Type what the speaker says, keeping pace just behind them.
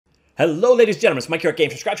Hello ladies and gentlemen, it's Mike here at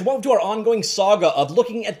Games from Scratch, and welcome to our ongoing saga of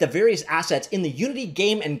looking at the various assets in the Unity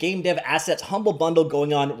game and game dev assets humble bundle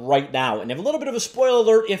going on right now. And if a little bit of a spoiler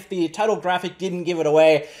alert, if the title graphic didn't give it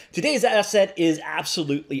away, today's asset is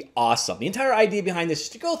absolutely awesome. The entire idea behind this is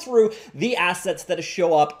to go through the assets that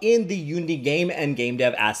show up in the Unity game and game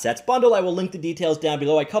dev assets bundle. I will link the details down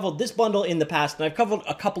below. I covered this bundle in the past, and I've covered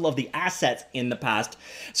a couple of the assets in the past.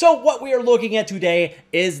 So what we are looking at today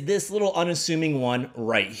is this little unassuming one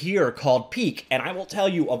right here, called Peak. And I will tell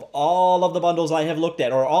you, of all of the bundles I have looked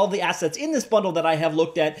at, or all the assets in this bundle that I have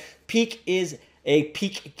looked at, Peak is a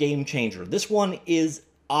Peak game changer. This one is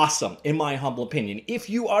awesome, in my humble opinion. If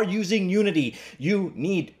you are using Unity, you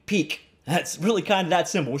need Peak. That's really kind of that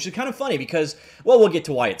simple, which is kind of funny because, well, we'll get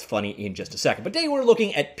to why it's funny in just a second. But today we're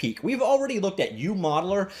looking at Peak. We've already looked at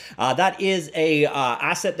UModeler. That is a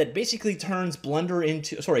asset that basically turns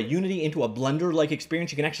Unity into a Blender-like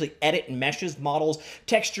experience. You can actually edit meshes, models,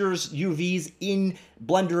 textures, UVs in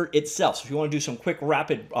Blender itself. So if you want to do some quick,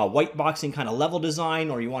 rapid white boxing kind of level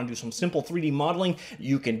design, or you want to do some simple 3D modeling,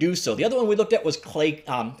 you can do so. The other one we looked at was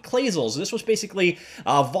Clazels. This was basically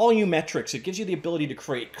volumetrics. It gives you the ability to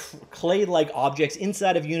create clay-like objects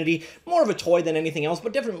inside of Unity. More of a toy than anything else,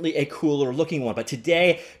 but definitely a cooler looking one. But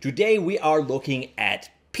today we are looking at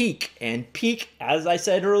Peak. And Peak, as I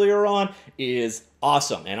said earlier on, is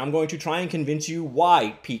awesome. And I'm going to try and convince you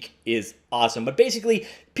why Peak is awesome. But basically,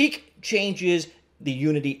 Peak changes the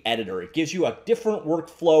Unity editor. It gives you a different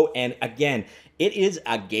workflow, and again, it is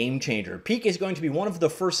a game changer. Peak is going to be one of the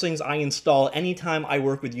first things I install anytime I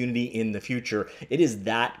work with Unity in the future. It is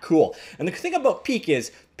that cool. And the thing about Peak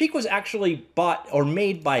is, Peak was actually bought or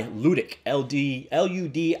made by Ludic,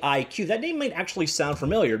 L-U-D-I-Q. That name might actually sound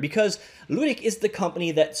familiar because Ludic is the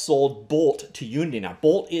company that sold Bolt to Unity. Now,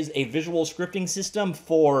 Bolt is a visual scripting system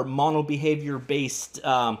for mono-behavior-based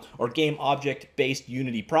or game object-based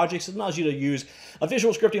Unity projects. It allows you to use a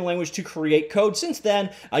visual scripting language to create code. Since then,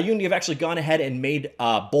 Unity have actually gone ahead and made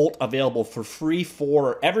Bolt available for free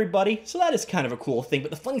for everybody. So that is kind of a cool thing. But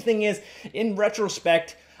the funny thing is, in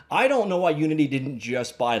retrospect, I don't know why Unity didn't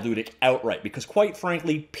just buy Ludic outright, because quite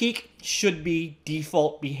frankly, Peak should be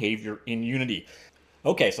default behavior in Unity.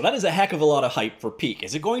 Okay, so that is a heck of a lot of hype for Peak.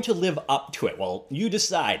 Is it going to live up to it? Well, you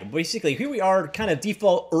decide. Basically, here we are, kind of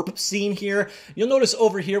default ERP scene here. You'll notice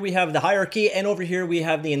over here we have the hierarchy, and over here we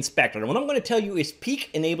have the inspector. And what I'm going to tell you is Peak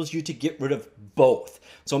enables you to get rid of both.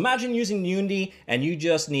 So imagine using Unity, and you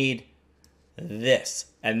just need this.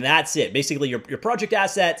 And that's it. Basically, your project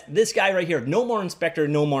assets, this guy right here, no more inspector,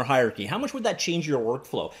 no more hierarchy. How much would that change your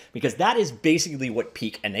workflow? Because that is basically what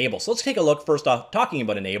Peak enables. So let's take a look. First off, talking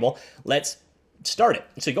about enable, let's start it.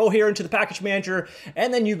 So you go here into the package manager,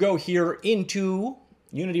 and then you go here into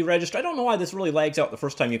Unity register. I don't know why this really lags out the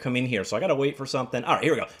first time you come in here, so I got to wait for something. All right,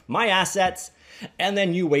 here we go. My assets, and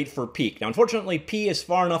then you wait for Peak. Now, unfortunately, P is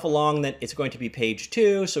far enough along that it's going to be page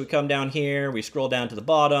 2, so we come down here, we scroll down to the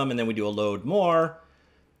bottom, and then we do a load more,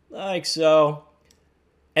 like so.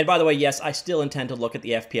 And by the way, yes, I still intend to look at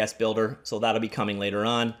the FPS builder, so that'll be coming later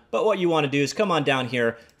on. But what you want to do is come on down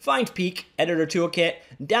here, find Peak, Editor Toolkit,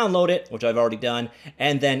 download it, which I've already done,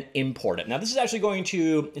 and then import it. Now, this is actually going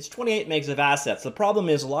to, it's 28 megs of assets. The problem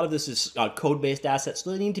is a lot of this is code-based assets,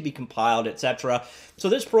 so they need to be compiled, etc. So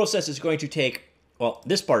this process is going to take, well,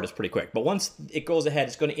 this part is pretty quick, but once it goes ahead,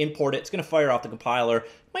 it's going to import it, it's going to fire off the compiler.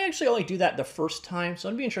 Might actually only do that the first time, so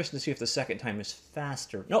it'd be interesting to see if the second time is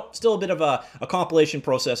faster. Nope, still a bit of a compilation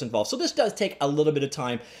process involved. So this does take a little bit of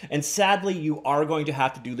time, and sadly, you are going to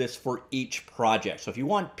have to do this for each project. So if you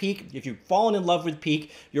want Peak, if you've fallen in love with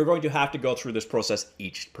Peak, you're going to have to go through this process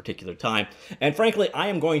each particular time. And frankly, I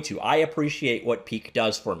am going to. I appreciate what Peak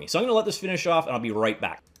does for me. So I'm going to let this finish off, and I'll be right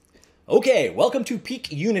back. Okay, welcome to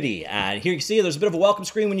Peak Unity. Here you can see there's a bit of a welcome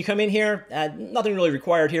screen when you come in here. Nothing really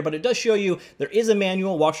required here, but it does show you there is a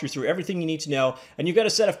manual, walks you through everything you need to know, and you've got a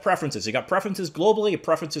set of preferences. You've got preferences globally,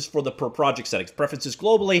 preferences for the per project settings. Preferences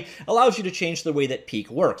globally allows you to change the way that Peak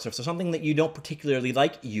works. If there's something that you don't particularly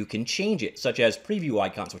like, you can change it, such as preview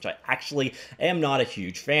icons, which I actually am not a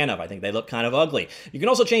huge fan of. I think they look kind of ugly. You can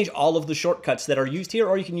also change all of the shortcuts that are used here,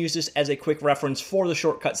 or you can use this as a quick reference for the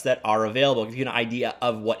shortcuts that are available. Give you an idea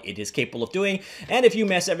of what it is capable of doing. And if you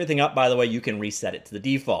mess everything up, by the way, you can reset it to the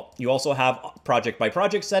default. You also have project by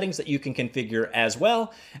project settings that you can configure as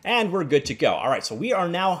well, and we're good to go. All right, so we are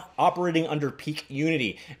now operating under Peak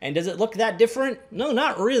Unity. And does it look that different? No,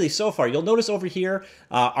 not really so far. You'll notice over here,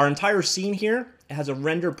 our entire scene here has a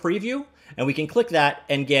render preview, and we can click that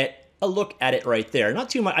and get a look at it right there. Not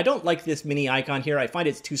too much. I don't like this mini icon here. I find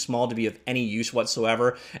it's too small to be of any use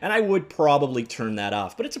whatsoever, and I would probably turn that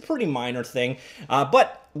off, but it's a pretty minor thing.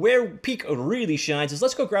 But where Peek really shines is,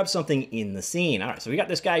 let's go grab something in the scene. All right, so we got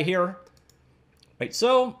this guy here. Right,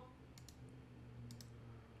 so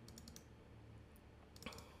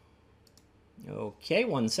okay,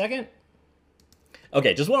 1 second.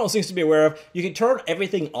 Okay, just one of those things to be aware of. You can turn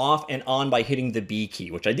everything off and on by hitting the B key,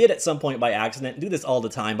 which I did at some point by accident. Do this all the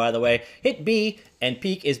time, by the way. Hit B, and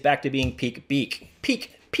Peek is back to being Peek, Beak.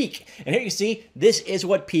 Peek, Peek. And here you see, this is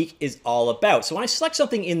what Peek is all about. So when I select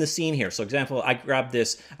something in the scene here, so example, I grab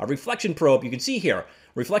this reflection probe, you can see here,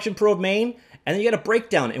 reflection probe main, and then you get a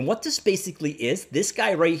breakdown. And what this basically is, this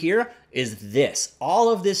guy right here is this. All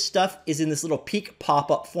of this stuff is in this little Peek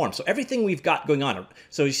pop-up form. So everything we've got going on.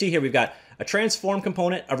 So you see here, we've got a transform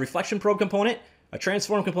component, a reflection probe component, a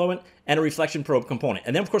transform component, and a reflection probe component.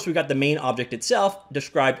 And then, of course, we've got the main object itself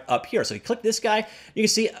described up here. So you click this guy, you can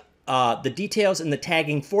see the details and the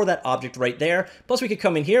tagging for that object right there. Plus, we could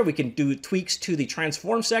come in here, we can do tweaks to the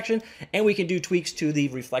transform section, and we can do tweaks to the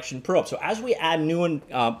reflection probe. So as we add new and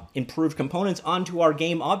improved components onto our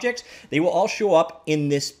game objects, they will all show up in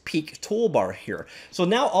this Peek toolbar here. So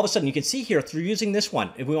now, all of a sudden, you can see here, through using this one,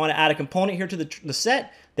 if we want to add a component here to the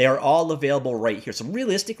set, they are all available right here. So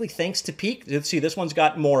realistically, thanks to Peek, let's see, this one's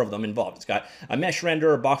got more of them involved. It's got a mesh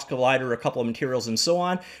render, a box collider, a couple of materials, and so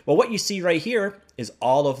on. Well, what you see right here is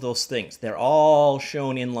all of those things. They're all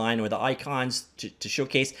shown in line with the icons to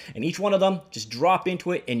showcase, and each one of them, just drop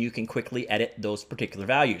into it, and you can quickly edit those particular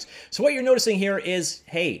values. So what you're noticing here is,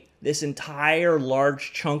 hey, this entire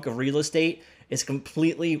large chunk of real estate is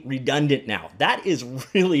completely redundant now. That is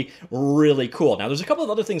really, really cool. Now, there's a couple of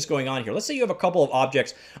other things going on here. Let's say you have a couple of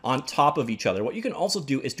objects on top of each other. What you can also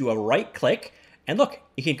do is do a right click, and look,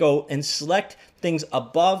 you can go and select things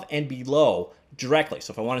above and below directly.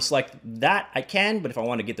 So if I want to select that, I can, but if I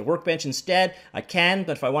want to get the workbench instead, I can,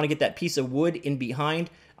 but if I want to get that piece of wood in behind,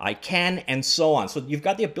 I can, and so on. So you've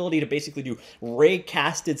got the ability to basically do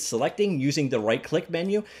ray-casted selecting using the right-click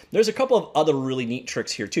menu. There's a couple of other really neat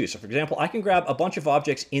tricks here too. So for example, I can grab a bunch of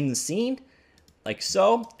objects in the scene, like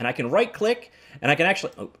so, and I can right-click, and I can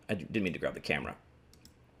actually, oh, I didn't mean to grab the camera.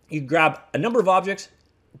 You grab a number of objects,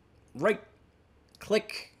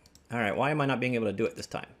 right-click. All right, why am I not being able to do it this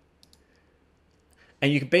time?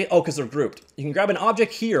 And you can, oh, because they're grouped. You can grab an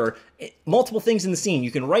object here, multiple things in the scene. You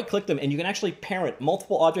can right-click them, and you can actually parent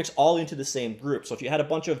multiple objects all into the same group. So if you had a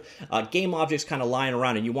bunch of game objects kind of lying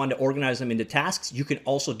around and you wanted to organize them into tasks, you can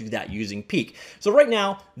also do that using Peek. So right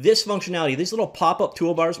now, this functionality, these little pop-up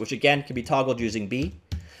toolbars, which again can be toggled using B,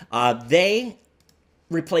 they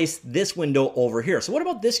replace this window over here. So what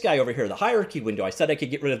about this guy over here, the hierarchy window? I said I could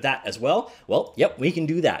get rid of that as well. Well, yep, we can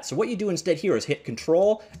do that. So what you do instead here is hit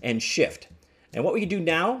Control and Shift. And what we can do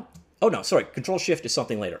now, oh no, sorry, Control Shift is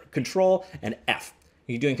something later. Control and F.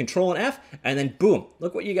 You're doing Control and F, and then boom,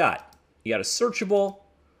 look what you got. You got a searchable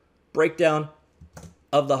breakdown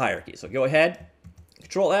of the hierarchy. So go ahead,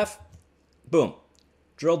 Control F, boom,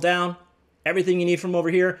 drill down. Everything you need from over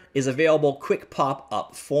here is available quick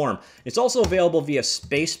pop-up form. It's also available via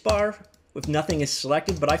spacebar if nothing is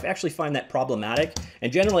selected, but I actually find that problematic,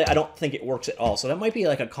 and generally I don't think it works at all. So that might be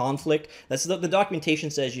like a conflict. That's the documentation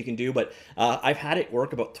says you can do, but I've had it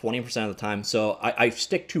work about 20% of the time, so I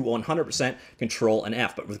stick to 100% Control and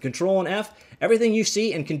F. But with Control and F, everything you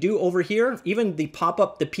see and can do over here, even the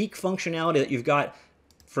pop-up, the Peek functionality that you've got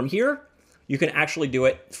from here, you can actually do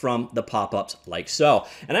it from the pop-ups like so.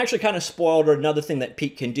 And I actually kind of spoiled another thing that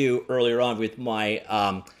Peek can do earlier on with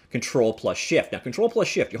my Control plus Shift. Now, Control plus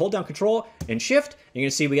Shift, you hold down Control and Shift, and you're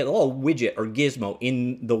gonna see we get a little widget or gizmo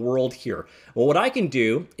in the world here. Well, what I can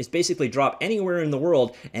do is basically drop anywhere in the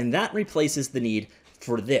world, and that replaces the need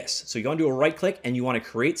for this. So you go into a right click and you wanna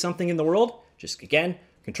create something in the world, just again,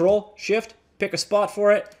 Control, Shift, pick a spot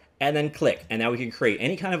for it, and then click. And now we can create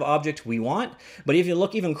any kind of object we want. But if you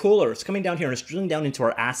look even cooler, it's coming down here and it's drilling down into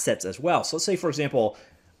our assets as well. So let's say, for example,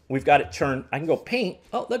 we've got it turned, I can go paint.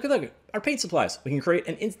 Oh, look, our paint supplies. We can create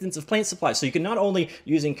an instance of paint supplies. So you can not only,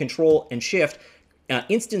 using Control and Shift,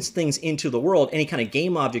 instance things into the world, any kind of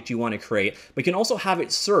game object you want to create, but you can also have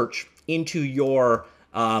it search into your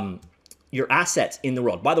assets in the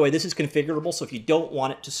world. By the way, this is configurable, so if you don't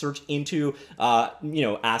want it to search into,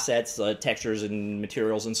 assets, textures and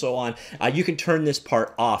materials and so on, you can turn this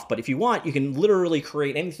part off. But if you want, you can literally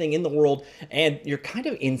create anything in the world, and you're kind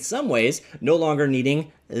of, in some ways, no longer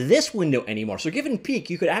needing this window anymore. So given peek,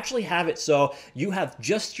 you could actually have it so you have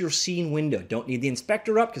just your scene window. Don't need the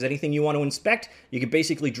inspector up, because anything you want to inspect, you can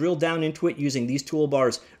basically drill down into it using these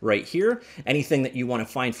toolbars right here. Anything that you want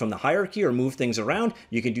to find from the hierarchy or move things around,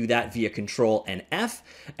 you can do that via Control and F.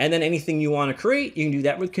 And then anything you want to create, you can do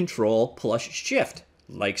that with Control plus Shift,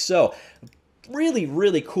 like so. Really,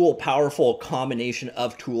 really cool, powerful combination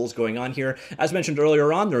of tools going on here. As mentioned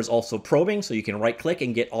earlier on, there's also probing, so you can right-click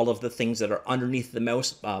and get all of the things that are underneath the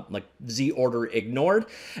mouse, like Z order ignored.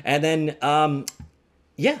 And then,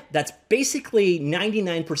 yeah, that's basically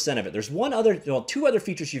 99% of it. There's one other, well, two other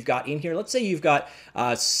features you've got in here. Let's say you've got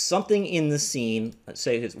something in the scene. Let's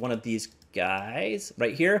say it's one of these guys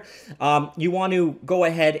right here. You want to go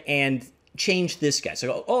ahead and change this guy.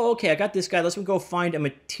 So, oh, okay, I got this guy. Let's go find a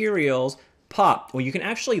materials pop. Well, you can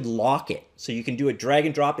actually lock it. So you can do a drag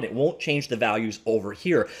and drop and it won't change the values over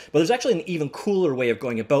here. But there's actually an even cooler way of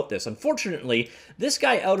going about this. Unfortunately, this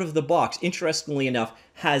guy out of the box, interestingly enough,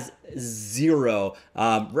 has 0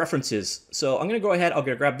 references. So I'm going to go ahead, I'm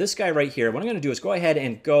going to grab this guy right here. What I'm going to do is go ahead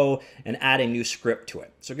and go and add a new script to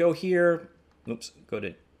it. So go here, oops, go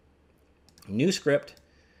to new script.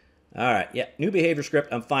 All right, yeah, new behavior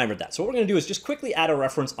script, I'm fine with that. So what we're gonna do is just quickly add a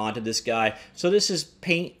reference onto this guy. So this is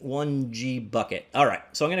paint 1G bucket. All right,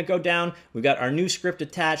 so I'm gonna go down, we've got our new script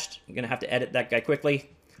attached. I'm gonna have to edit that guy quickly.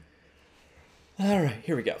 All right,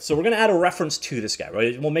 here we go. So we're gonna add a reference to this guy,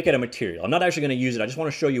 right? We'll make it a material. I'm not actually gonna use it, I just wanna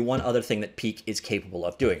show you one other thing that Peek is capable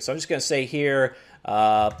of doing. So I'm just gonna say here,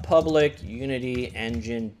 public unity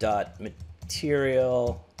engine dot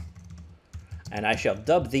material, and I shall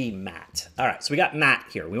dub thee matte. All right, so we got matte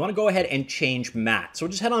here. We want to go ahead and change matte. So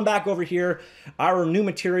we'll just head on back over here. Our new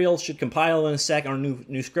material should compile in a sec. Our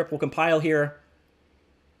new script will compile here.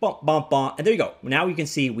 Bump, bump, bump. And there you go. Now you can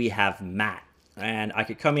see we have matte. And I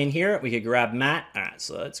could come in here. We could grab matte. All right,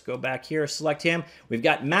 so let's go back here, select him. We've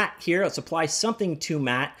got matte here. Let's apply something to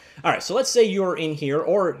matte. All right, so let's say you're in here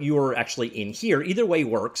or you're actually in here. Either way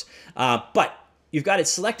works. But you've got it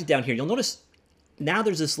selected down here. You'll notice now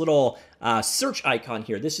there's this little search icon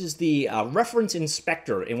here. This is the reference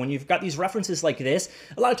inspector. And when you've got these references like this,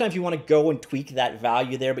 a lot of times you want to go and tweak that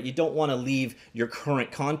value there, but you don't want to leave your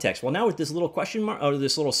current context. Well, now with this little question mark or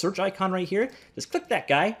this little search icon right here, just click that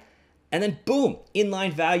guy. And then boom,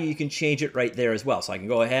 inline value, you can change it right there as well. So I can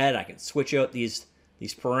go ahead, I can switch out these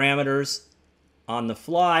parameters on the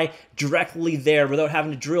fly directly there without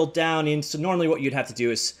having to drill down in. So normally what you'd have to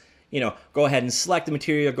do is, you know, go ahead and select the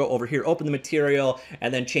material, go over here, open the material,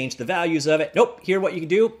 and then change the values of it. Nope, here what you can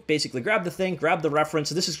do, basically grab the thing, grab the reference.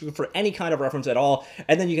 So this is for any kind of reference at all.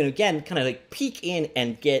 And then you can, again, kind of like peek in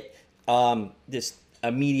and get this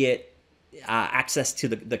immediate access to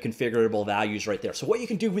the configurable values right there. So what you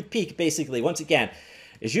can do with peek, basically, once again,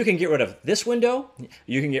 is you can get rid of this window,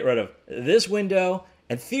 you can get rid of this window,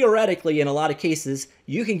 and theoretically, in a lot of cases,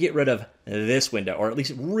 you can get rid of this window, or at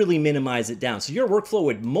least really minimize it down. So your workflow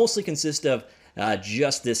would mostly consist of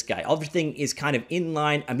just this guy. Everything is kind of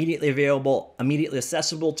inline, immediately available, immediately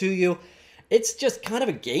accessible to you. It's just kind of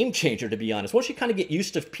a game changer, to be honest. Once you kind of get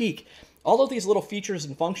used to Peek, all of these little features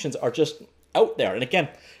and functions are just out there. And again,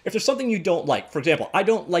 if there's something you don't like, for example, I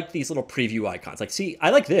don't like these little preview icons. Like, see, I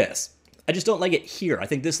like this. I just don't like it here. I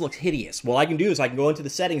think this looks hideous. What I can do is I can go into the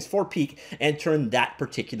settings for Peek and turn that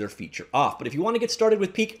particular feature off. But if you want to get started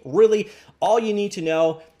with Peek, really, all you need to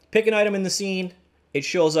know, pick an item in the scene, it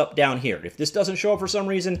shows up down here. If this doesn't show up for some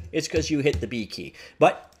reason, it's because you hit the B key.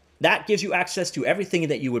 But that gives you access to everything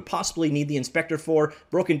that you would possibly need the inspector for,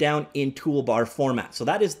 broken down in toolbar format. So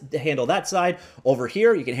that is to handle that side. Over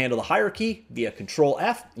here, you can handle the hierarchy via Control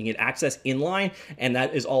F. You can access inline, and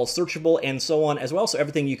that is all searchable and so on as well. So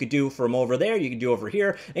everything you could do from over there, you can do over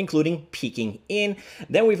here, including peeking in.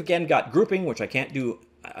 Then we've again got grouping, which I can't do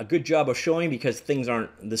a good job of showing because things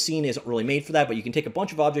aren't, the scene isn't really made for that, but you can take a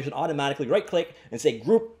bunch of objects and automatically right click and say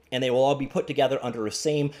group, and they will all be put together under a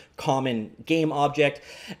same common game object.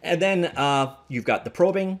 And then you've got the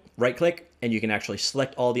probing, right click, and you can actually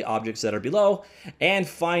select all the objects that are below. And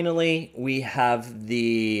finally, we have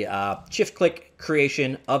the shift click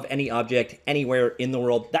creation of any object anywhere in the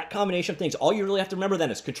world. That combination of things, all you really have to remember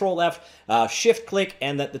then is Control F, shift click,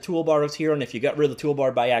 and that the toolbar is here. And if you got rid of the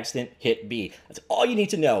toolbar by accident, hit B. That's all you need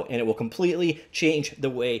to know, and it will completely change the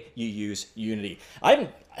way you use Unity. I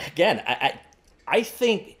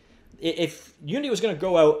think if Unity was going to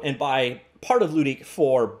go out and buy part of Ludic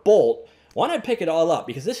for Bolt, why not pick it all up?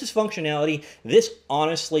 Because this is functionality. This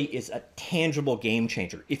honestly is a tangible game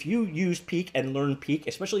changer. If you use Peek and learn Peek,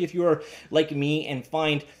 especially if you're like me and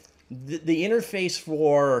find the interface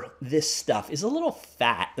for this stuff is a little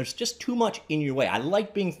fat. There's just too much in your way. I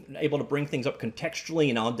like being able to bring things up contextually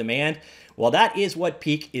and on demand. Well, that is what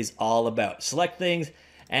Peak is all about. Select things,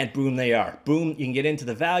 and boom, they are. Boom, you can get into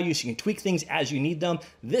the values, you can tweak things as you need them.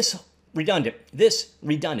 This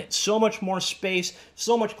redundant. So much more space,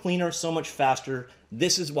 so much cleaner, so much faster.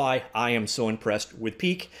 This is why I am so impressed with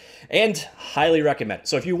Peak and highly recommend it.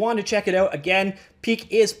 So if you want to check it out, again, Peak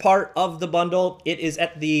is part of the bundle. It is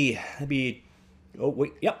at the,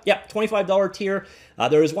 $25 tier.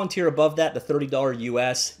 There is one tier above that, the $30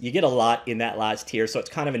 US. You get a lot in that last tier, so it's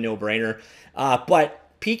kind of a no-brainer.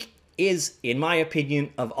 But Peak is, in my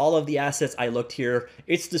opinion, of all of the assets I looked here,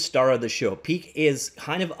 it's the star of the show. Peak is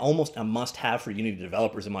kind of almost a must-have for Unity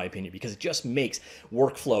developers, in my opinion, because it just makes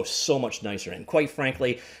workflow so much nicer. And quite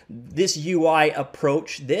frankly, this UI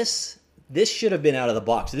approach, this should have been out of the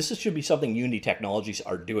box. This should be something Unity Technologies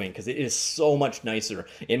are doing, because it is so much nicer,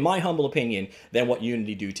 in my humble opinion, than what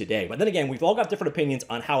Unity do today. But then again, we've all got different opinions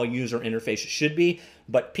on how a user interface should be,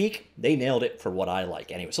 but Peak, they nailed it for what I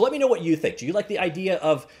like anyway. So let me know what you think. Do you like the idea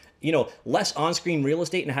of, you know, less on-screen real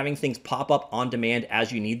estate and having things pop up on demand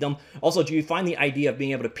as you need them? Also, do you find the idea of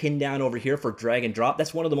being able to pin down over here for drag and drop?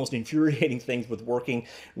 That's one of the most infuriating things with working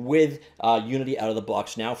with Unity out of the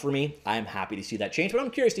box now for me. I'm happy to see that change, but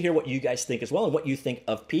I'm curious to hear what you guys think as well and what you think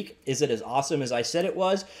of Peak. Is it as awesome as I said it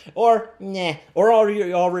was? Or, nah, or are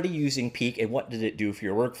you already using Peak, and what did it do for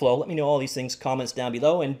your workflow? Let me know all these things, comments down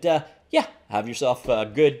below, and yeah, have yourself a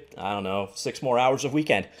good, I don't know, 6 more hours of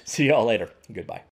weekend. See y'all later. Goodbye.